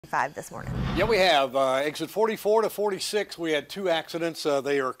5 this morning. Yeah, we have exit 44 to 46. We had 2 accidents.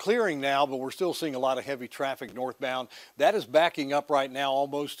 They are clearing now, but we're still seeing a lot of heavy traffic northbound. That is backing up right now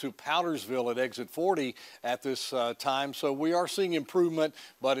almost to Powdersville at exit 40 at this time. So we are seeing improvement,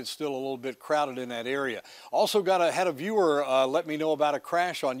 but it's still a little bit crowded in that area. Also had a viewer let me know about a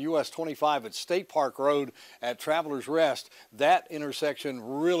crash on US 25 at State Park Road at Travelers Rest. That intersection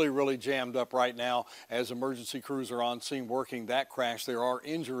really jammed up right now as emergency crews are on scene working that crash. There are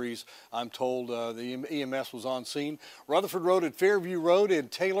injuries. I'm told the EMS was on scene. Rutherford Road at Fairview Road in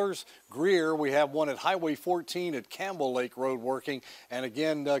Taylor's Greer. We have one at Highway 14 at Campbell Lake Road working. And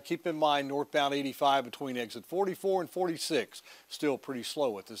again, keep in mind northbound 85 between exit 44 and 46. Still pretty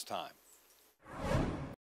slow at this time.